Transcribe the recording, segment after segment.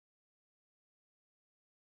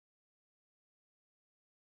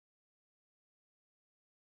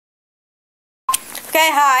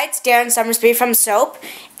Okay, hi, it's Darren Summersby from Soap,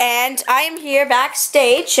 and I am here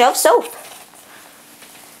backstage of Soap.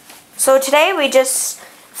 So today we just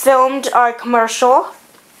filmed our commercial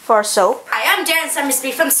for Soap. Hi, I'm Darren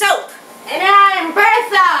Summersby from Soap. And I'm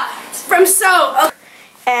Bertha from Soap.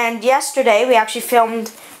 And yesterday we actually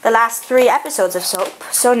filmed the last 3 episodes of Soap.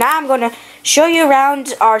 So now I'm going to show you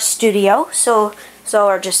around our studio. So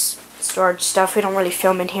our just storage stuff. We don't really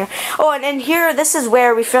film in here. Oh, and in here, this is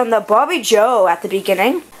where we filmed the Bobby Joe at the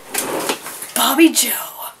beginning. Bobby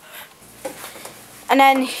Joe. And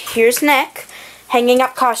then here's Nick hanging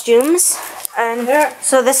up costumes. And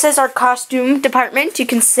so this is our costume department, you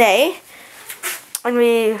can say. And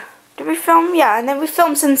did we film? Yeah, and then we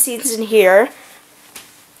filmed some scenes in here.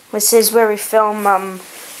 This is where we film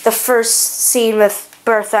the first scene with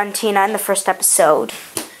Bertha and Tina in the first episode.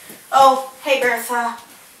 Oh, hey Bertha.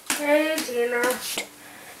 Hey Tina.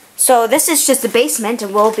 So this is just the basement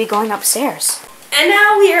and we'll be going upstairs. And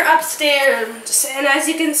now we are upstairs. And as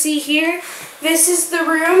you can see here, this is the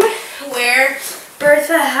room where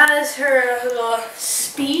Bertha has her little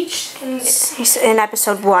speech. In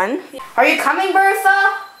episode 1. Are you coming,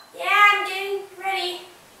 Bertha? Yeah, I'm getting ready.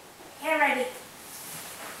 Yeah, ready.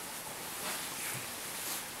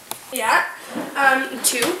 Yeah,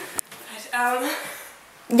 2.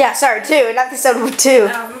 Yeah, sorry, 2, in episode 2.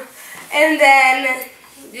 And then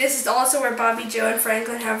this is also where Bobby Joe and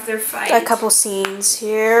Franklin have their fight. A couple scenes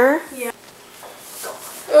here. Yeah.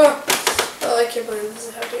 Oh, I can't believe this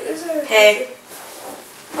is happening. This is Hey.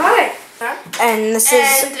 Hi. And this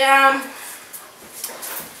is...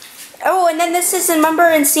 Oh, and then this is, remember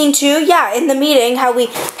in scene 2? Yeah, in the meeting, how we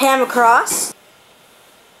pan across.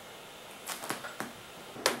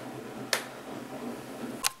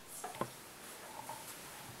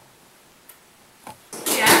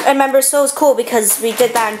 And remember, so it was cool because we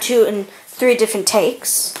did that in 3 different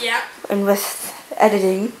takes. Yeah. And with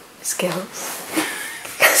editing skills.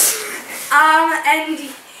 And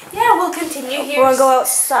yeah, we'll continue here. Wanna go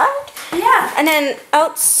outside? Yeah. And then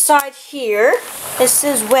outside here, this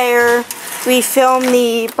is where we film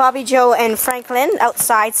the Bobby Joe and Franklin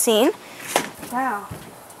outside scene. Wow.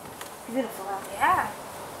 Beautiful out there. Yeah.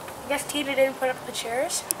 I guess Tina didn't put up the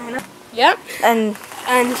chairs. I know. Yep. And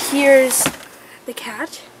here's the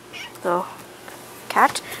cat. the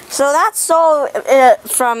cat. So that's all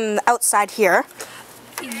from outside here.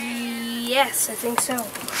 Yes, I think so.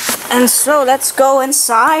 And so let's go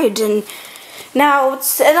inside. And now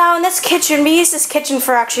in this kitchen, we use this kitchen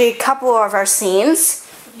for actually a couple of our scenes.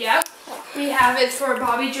 Yep. We have it for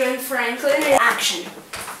Bobby Joe and Franklin in action.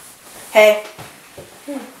 Hey.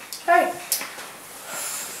 Hi.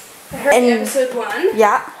 In episode 1.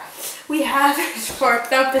 Yeah. We have it for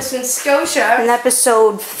Thumpus and Scotia. In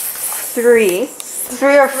episode 3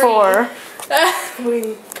 or 4.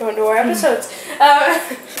 We go into our episodes.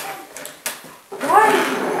 What?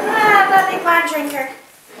 I'm not a big wine drinker.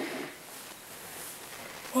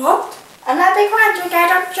 What? I'm not a big wine drinker. I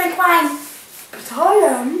don't drink wine. But I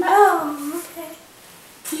am. Oh, okay.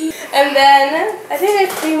 And then I think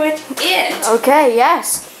that's pretty much it. Okay,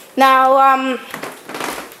 yes. Now,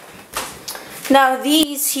 now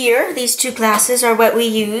these here, these 2 glasses are what we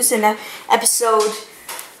use in episode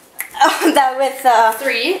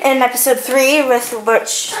 3. In episode 3,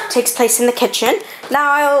 which takes place in the kitchen.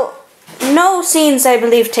 Now, no scenes, I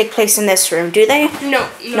believe, take place in this room, do they? No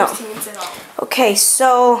scenes at all. Okay,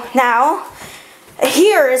 so now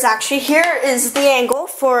here is the angle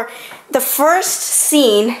for the first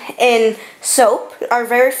scene in Soap, our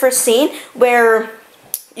very first scene, where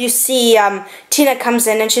you see Tina comes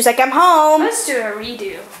in and she's like, I'm home. Let's do a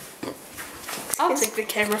redo. I'll take the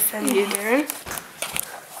camera from you, Darren.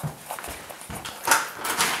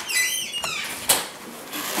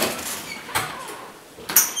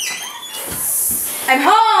 I'm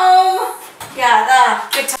home! Yeah,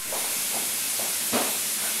 good time.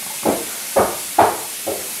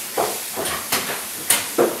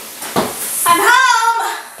 I'm home!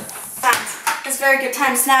 That's very good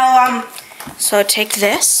times. Now, so take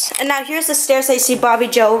this. And now here's the stairs that you see Bobby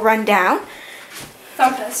Joe run down.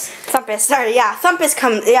 Thumpus, sorry, yeah.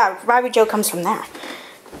 Bobby Joe comes from there.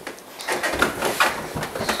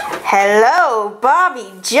 Hello,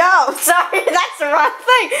 Bobby Joe. Sorry, that's the wrong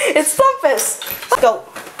thing. It's Thumpus. Let's go.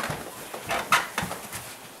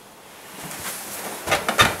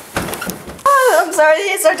 Oh, I'm sorry,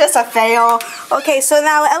 these are just a fail. Okay, so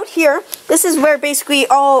now out here, this is where basically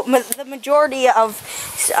the majority of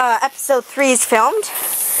episode 3 is filmed.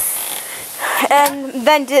 And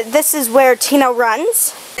then this is where Tina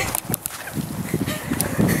runs.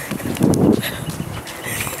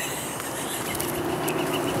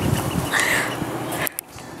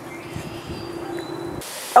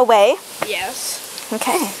 away. Yes.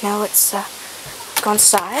 Okay, now let's go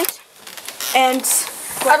inside. And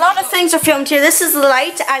a lot of things are filmed here. This is the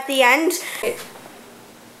light at the end.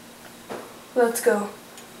 Let's go.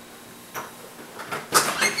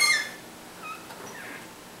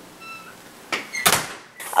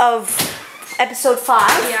 Of episode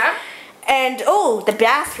 5. Yeah. And oh, the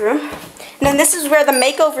bathroom. And then this is where the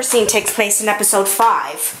makeover scene takes place in episode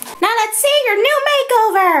 5. Now let's see your new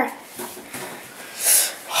makeover.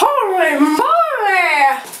 Holy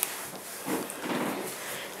moly!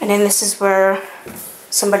 And then this is where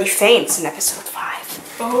somebody faints in episode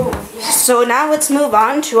 5. Oh, yes. So now let's move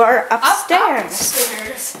on to our upstairs.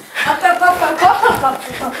 Upstairs. Up,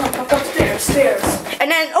 upstairs, stairs. And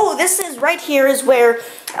then, oh, this is right here is where,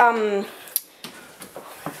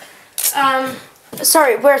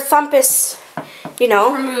 sorry, where Thumpus, you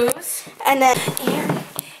know. Removes. And then,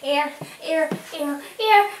 Air.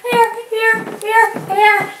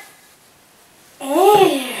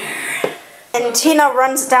 and Tina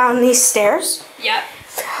runs down these stairs. Yep.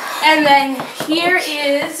 And then here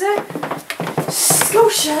is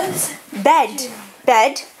Scotia's Bed.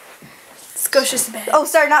 Scotia's bed. Oh,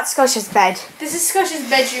 sorry, not Scotia's bed. This is Scotia's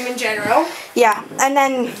bedroom in general. Yeah, and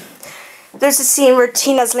then there's a scene where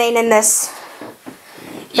Tina's laying in this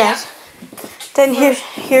bed. Yeah. Then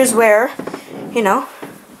here's where, you know.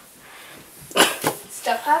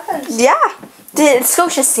 Stuff happens. Yeah, the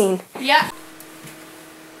Scotia scene. Yeah.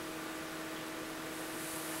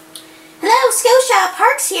 Hello, Scotia,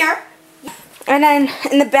 Park's here. And then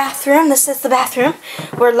in the bathroom, this is the bathroom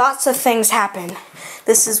where lots of things happen.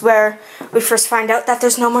 This is where we first find out that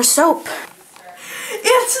there's no more soap.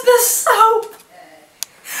 It's the soap.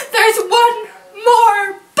 There's one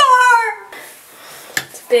more bar.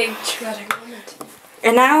 It's a big tragic moment.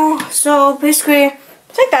 And now, so basically, I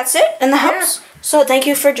think that's it in the house. So thank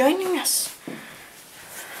you for joining us.